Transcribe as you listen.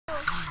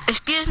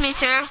Excuse me,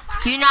 sir.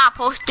 You're not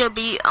supposed to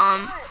be,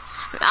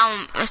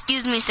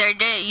 excuse me, sir.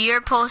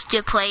 You're supposed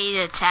to pay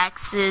the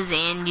taxes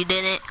and you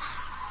didn't.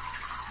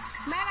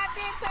 Man, I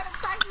did pay the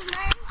taxes,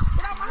 man.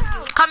 Get out my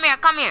house. Come here,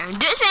 come here.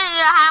 This ain't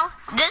your house.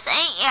 This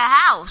ain't your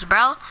house,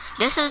 bro.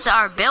 This is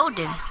our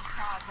building.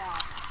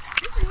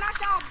 This is not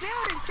y'all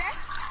building, sir.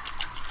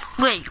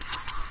 Wait.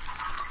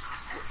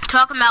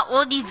 Talking about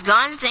all these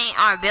guns ain't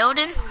our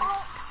building? Man,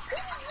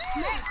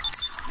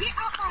 get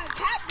out my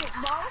cabinet,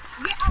 bro.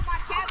 Get out my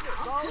cabinet,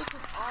 bro.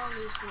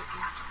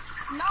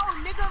 No,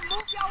 nigga,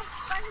 move your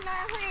fucking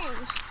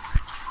hands.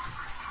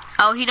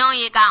 Oh, he don't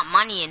even got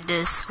money in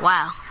this.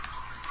 Wow.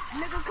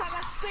 Nigga, cause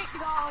I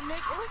spit on,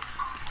 nigga.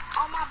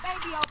 On my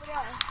baby over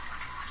there.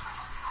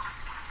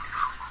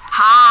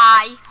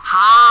 Hi.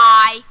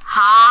 Hi.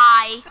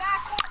 Hi.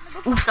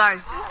 Oops,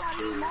 sorry.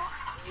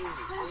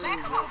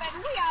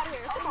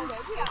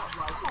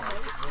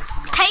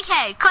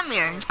 Tayk, come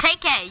here.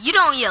 Tayk, you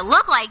don't even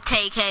look like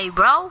Tayk,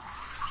 bro.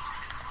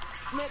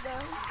 Nigga,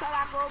 cause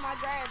I roll my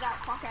dreads out,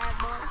 fuck ass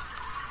boy.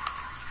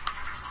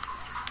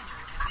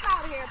 I'm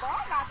out here, bro.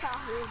 I'm not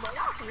out here, bro.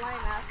 Y'all some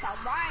lame ass talk,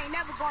 bro. I ain't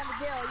never going to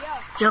jail, yo.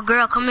 Yo,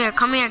 girl, come here,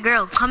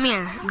 girl, come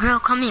here. Girl,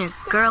 come here,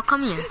 girl,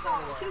 come here. Keep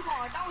going, keep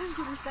going. Don't listen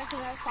to this second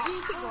ass talk.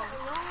 Keep going.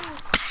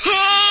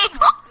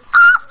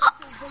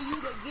 For you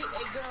to get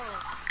a girl.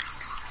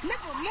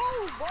 Nigga,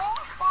 move, bro.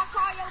 Fuck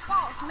call your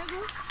boss, nigga.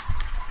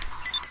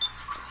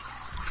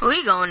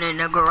 We going in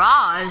the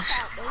garage.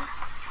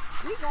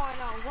 We going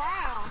on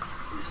ground.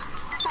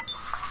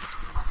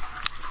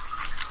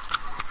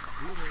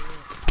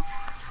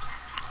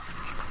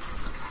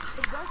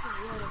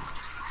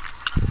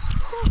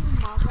 Oh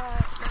my god,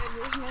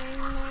 baby,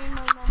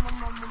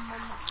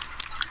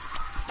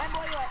 that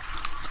boy up.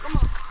 Come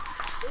on.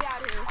 We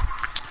out here.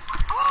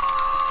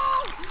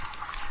 Oh!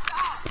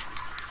 Stop.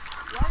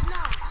 Right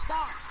now.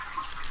 Stop.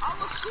 I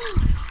will shoot.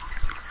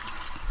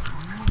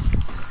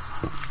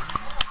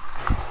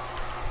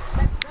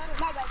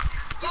 No, baby.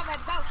 Yo,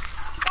 baby, go.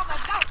 Go,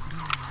 baby, go.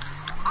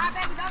 Alright,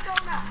 baby, don't do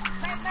that.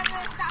 Baby,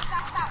 stop.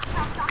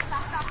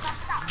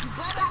 You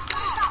better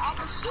stop. I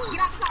will shoot.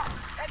 Get out the car.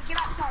 Baby, get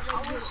out the car, baby.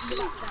 I will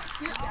shoot.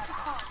 Get out the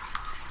car.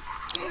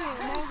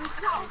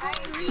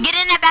 Get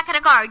in the back of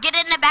the car. Get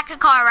in the back of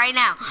the car right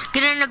now.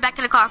 Get in the back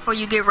of the car before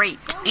you get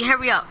raped.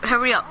 Hurry up.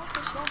 Hurry up.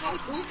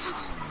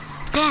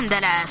 Damn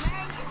that ass.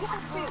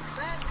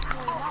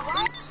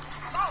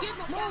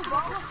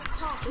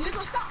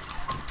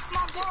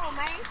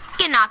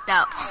 Get knocked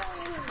out.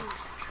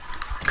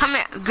 Come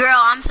here. Girl,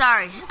 I'm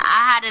sorry.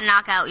 I had to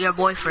knock out your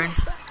boyfriend.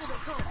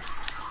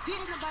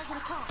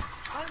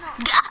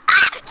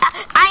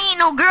 I ain't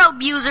no girl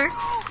abuser.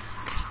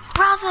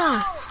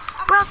 Brother.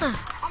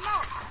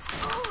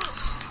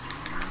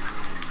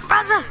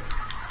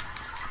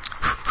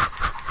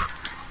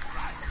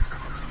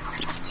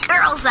 These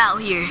girls out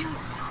here.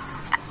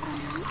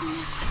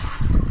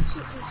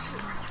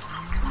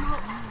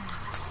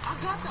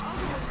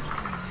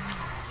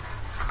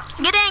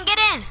 Get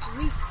in.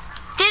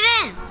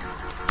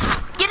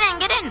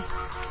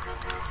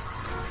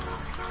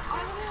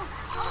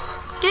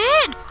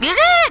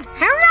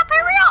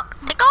 Hurry up.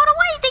 They got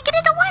away. They get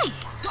it away.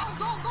 Go.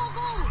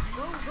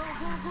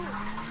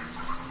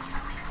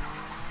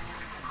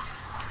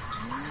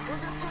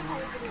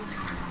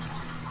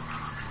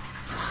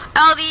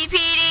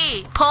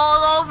 LVPD,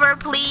 pull over,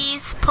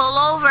 please. Pull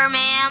over,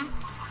 ma'am.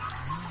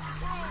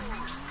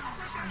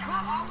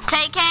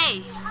 Tayk.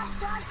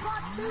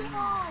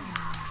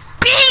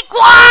 Be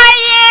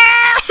quiet!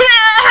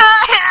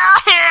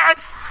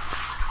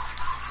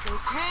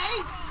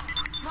 Okay?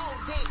 No,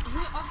 they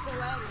went up the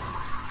ladder.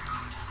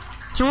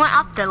 You went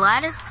up the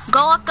ladder?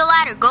 Go up the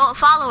ladder. Go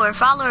follow her,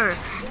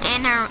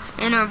 and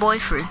her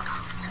boyfriend.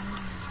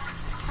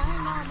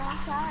 I'm on my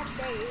side,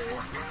 baby.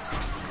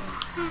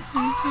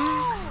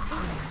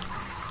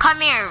 Come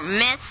here,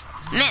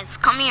 miss,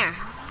 come here,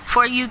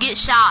 before you get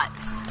shot.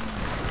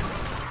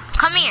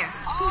 Come here.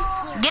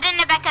 Get in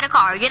the back of the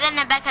car.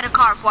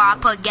 Before I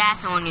put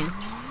gas on you.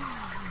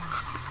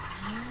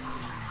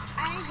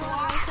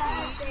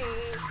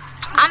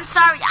 I'm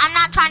sorry. I'm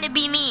not trying to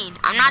be mean.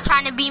 Tayk,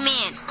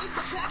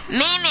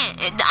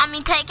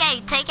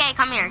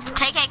 come here.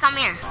 Tayk, come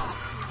here.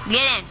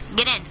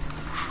 Get in.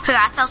 Here,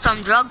 I sell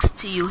some drugs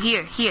to you.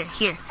 Here. What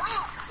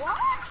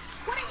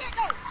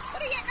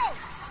do you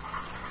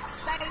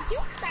do?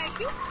 Thank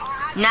you.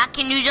 Now,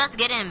 can you just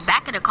get in the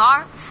back of the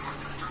car?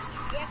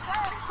 Yes, sir.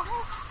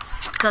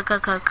 Can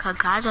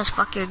I just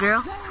fuck your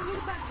girl?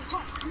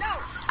 No.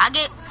 I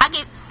get.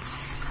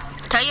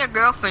 Tell your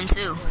girlfriend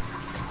too.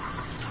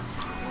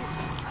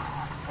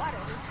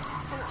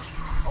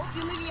 Oh,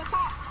 you leaving your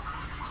car?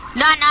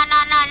 No.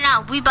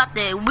 We about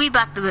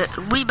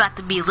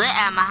to be lit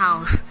at my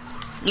house.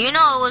 You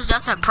know it was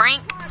just a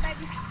prank.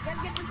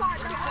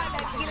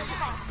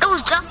 It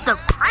was just a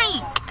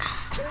prank.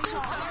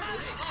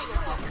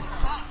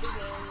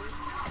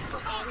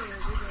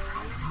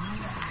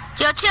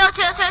 Yo, chill.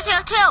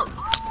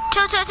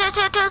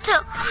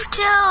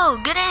 Chill.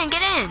 Get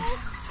in.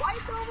 Why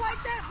you doing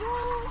like that, bro?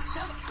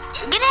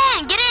 Get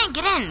in, get in,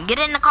 get in. Get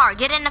in the car,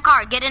 get in the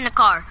car, get in the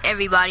car,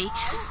 everybody.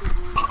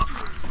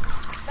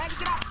 Baby,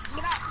 get up,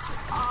 get up.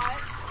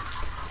 Alright.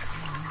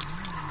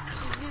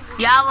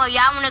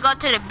 Y'all wanna go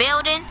to the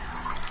building?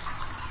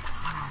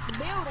 The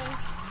building?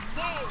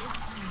 Yeah.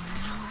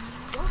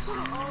 Go to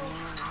the old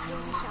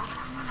building shop.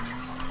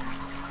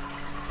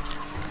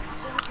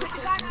 Put the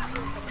gun up,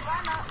 put the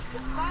gun up,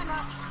 put the gun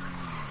up.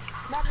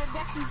 Never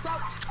get you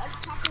broke. Let's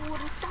talk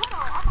with it. Hold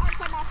on, I'm gonna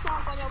turn my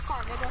song on your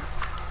car, nigga.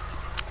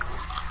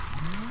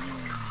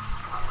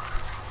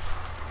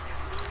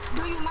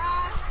 Do you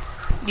mind?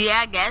 Yeah,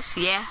 I guess,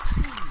 yeah.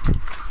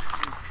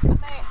 Man,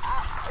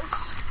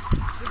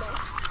 you know,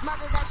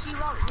 mother that she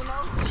wrote, you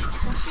know?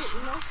 That shit,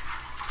 you know?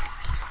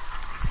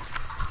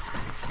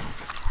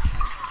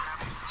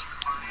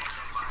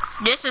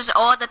 This is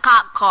all the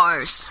cop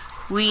cars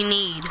we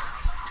need.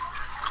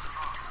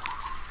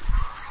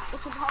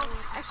 It's a whole,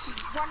 and she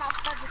run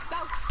off by the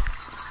stove.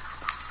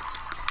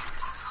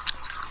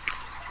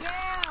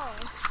 Yeah.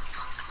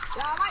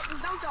 Y'all like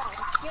this, don't y'all?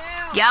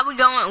 Yeah. Yeah, we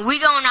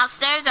going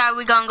upstairs, or are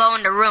we gonna go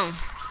in the room?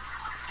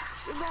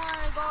 We're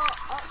gonna go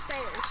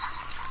upstairs.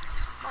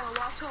 Gotta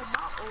watch her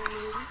mouth, old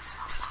lady.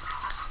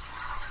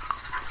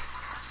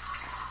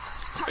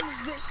 Turn this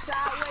bitch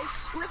sideways,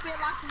 flip it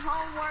like some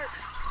homework.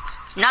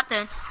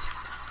 Nothing.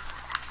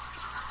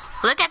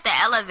 Look at the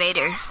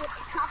elevator. With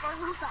the copper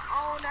who's the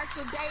owner,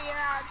 today you're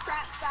on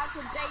trap style,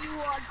 today you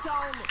are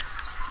donor.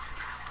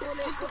 Till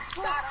it gets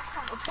started,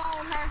 come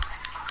phone her.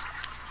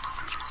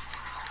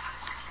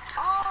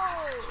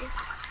 Oh!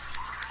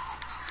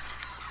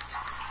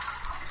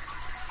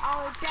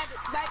 Oh, that it,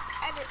 back,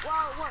 edit,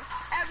 work,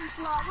 every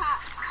floor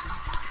hot.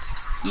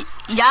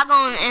 Y'all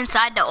going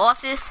inside the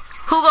office?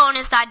 Who going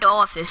inside the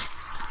office?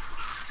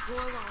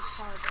 Going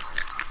outside.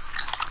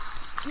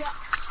 Yeah.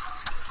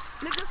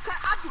 Niggas cut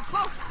out the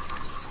boat.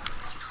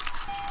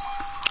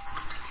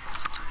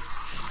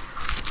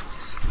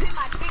 Put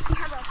my dick in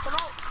her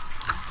throat.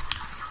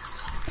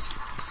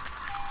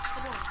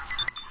 Come on.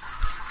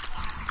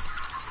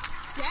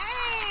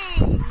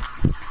 Dang.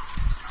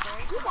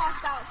 You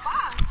walked out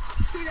far.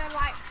 She done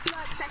like,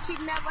 said she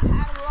never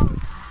had a loan.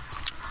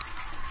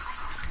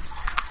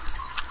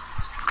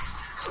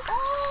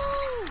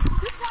 Ooh,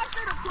 you walked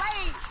through the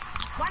plane.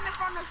 Running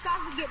from the stop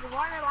and get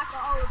running like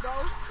an old bro.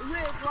 We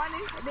was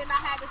running, and then I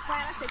had this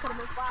plan. I said, could have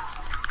been fire.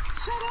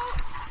 Shut up.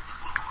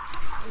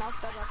 And I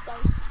started up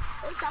there.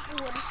 They talking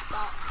with a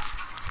stop.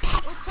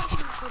 They talking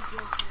with a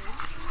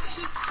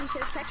She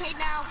said, okay,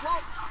 now,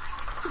 whoa.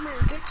 Come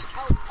here, bitch.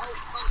 Oh.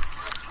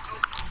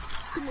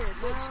 Come here,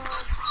 bitch.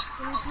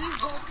 Can we please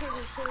go to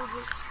the table?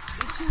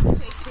 We two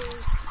take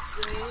care.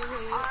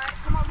 Alright,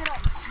 come on, get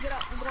up. Get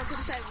up. We're going to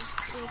the table.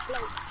 We're going to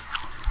float.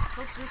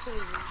 Go to the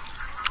table.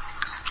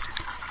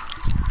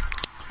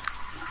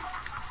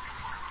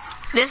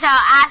 This is how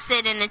I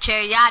sit in the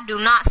chair. Y'all do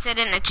not sit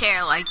in a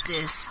chair like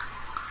this.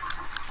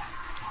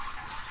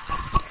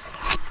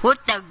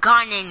 With the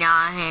gun in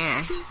y'all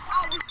hand. He's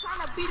always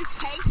trying to beat the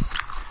case.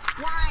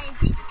 Why I ain't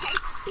beat the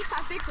case?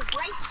 Because it's a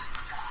race.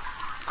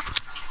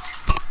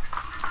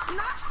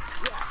 Not,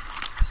 yeah.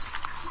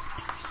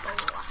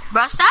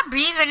 Bro, stop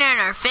breathing in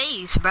her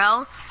face,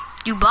 bro.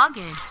 You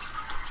bugging.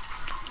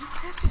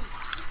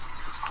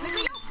 Nigga,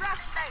 your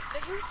breath stink,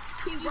 nigga.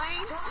 He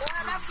Wayne.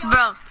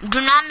 Bro,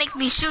 do not make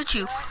me shoot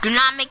you. Do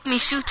not make me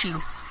shoot you. No,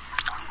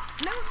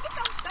 get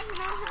your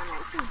stinking ass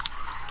on.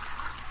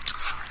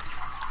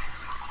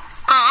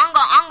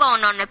 I'm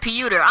going on the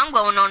computer. I'm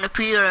going on the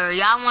computer.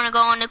 Y'all want to go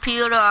on the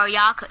computer, or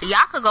y'all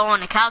could go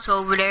on the couch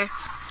over there.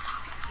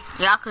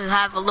 Y'all could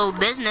have a little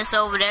business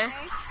over there.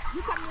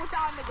 You coming with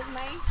y'all niggas,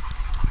 man?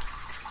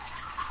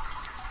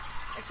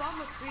 It's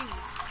almost 3.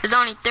 There's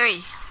only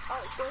 3.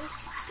 Oh, it's 3?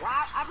 Well,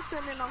 I be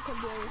sitting on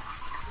computer.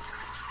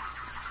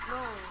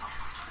 No.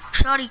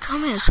 Shorty,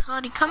 come here.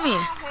 Shorty, come here.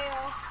 Oh,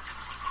 hell.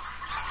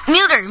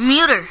 Mute her.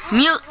 Mute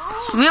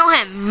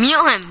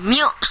him.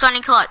 Mute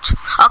Sonny Clutch.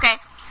 Okay,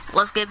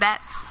 let's get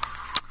back.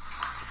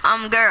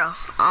 Girl,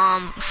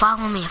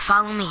 follow me.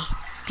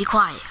 Be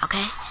quiet,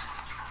 okay?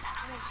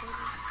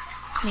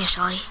 Come here,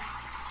 shorty.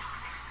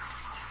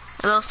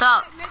 What's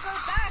up? Hey, nigga,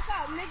 back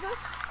up, nigga.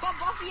 But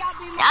both of y'all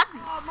be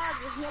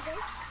murders, nigga.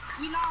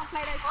 You know I don't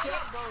play that shit,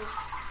 bro.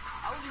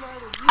 I was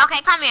murdered.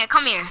 Okay, come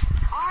here.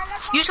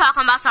 You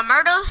talking about some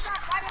murders?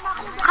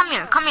 Come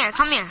here.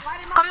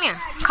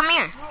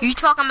 You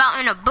talking about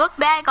in a book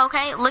bag,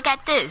 okay? Look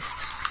at this.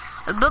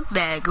 A book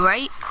bag,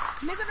 right?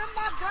 Nigga, them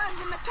my guns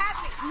in the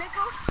cabinet,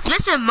 nigga.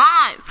 This is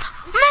mine.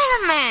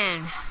 Man.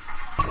 Man,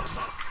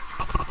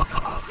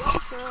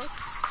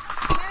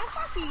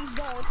 fuck these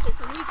guns. Piss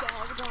some weak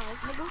ass guns,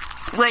 nigga.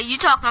 Wait, you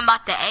talking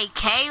about the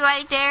AK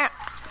right there?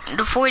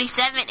 The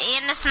 47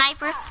 and the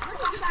sniper? Come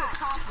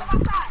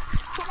outside.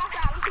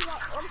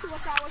 Let's see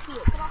what y'all want to do.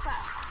 Come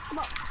outside. Come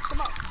on.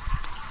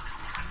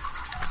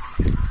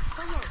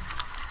 Come here.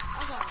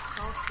 I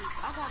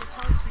gotta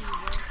talk to you,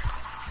 bro.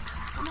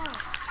 Come on.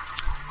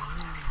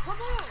 Come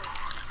here.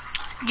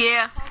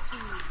 Yeah. Talk to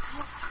you.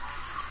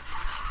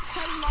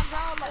 Hey, my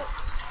girl, like,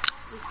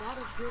 we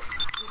gotta get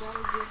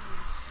him.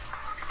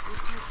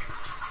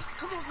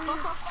 Come over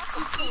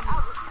here.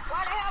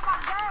 Why the hell my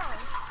girl?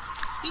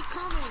 He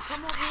coming.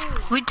 Come over here.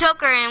 We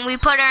took her and we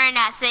put her in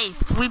that safe.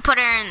 We put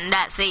her in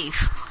that safe.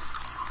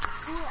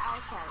 Do it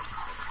outside.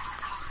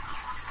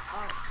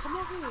 Alright, come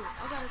over here.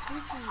 I got a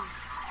free key.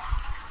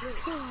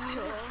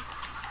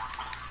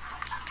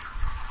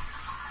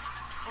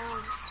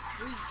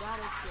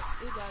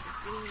 We gotta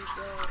do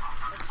the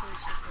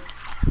attention.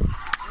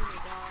 Oh my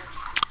god.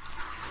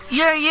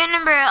 You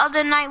remember the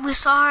other night we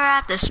saw her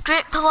at the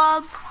strip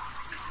club?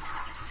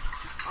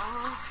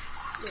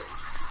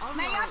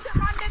 Man, y'all took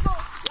my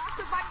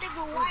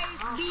nigga wife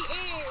be in.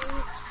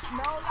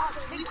 No, y'all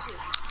think we should.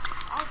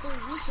 I think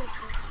we should.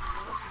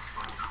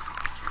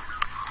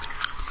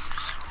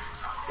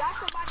 Y'all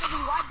took my nigga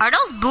wife. Are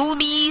those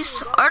boobies?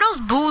 Are those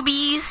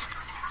boobies?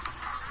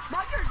 No,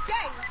 you're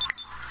gay.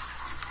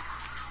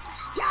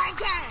 Gang.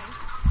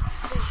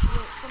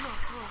 Come on.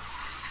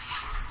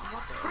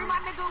 Free my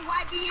nigga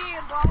wife be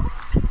in, bro.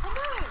 Come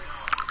on.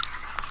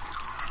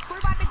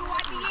 Free my nigga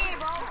wife be in,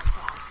 bro.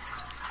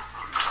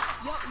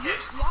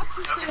 Y'all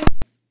too serious.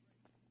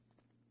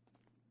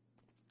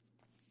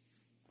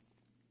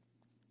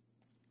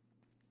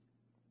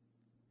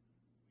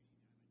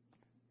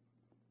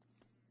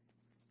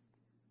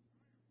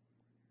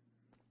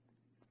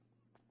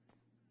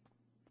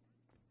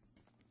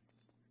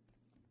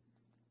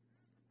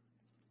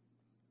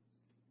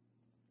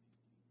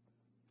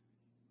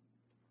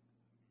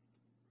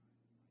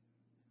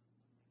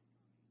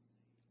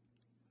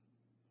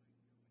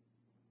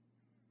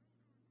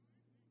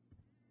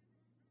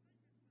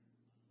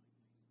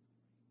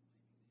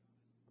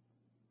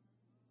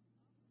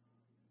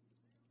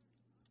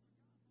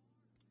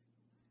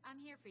 I'm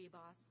here for you,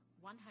 boss.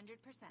 100%.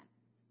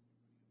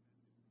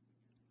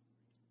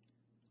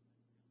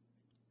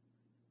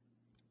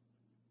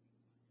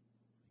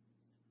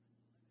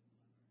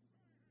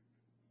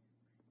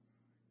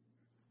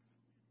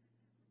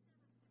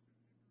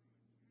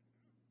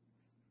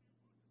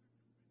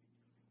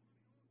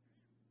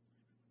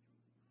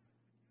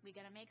 We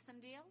gonna make some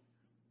deals?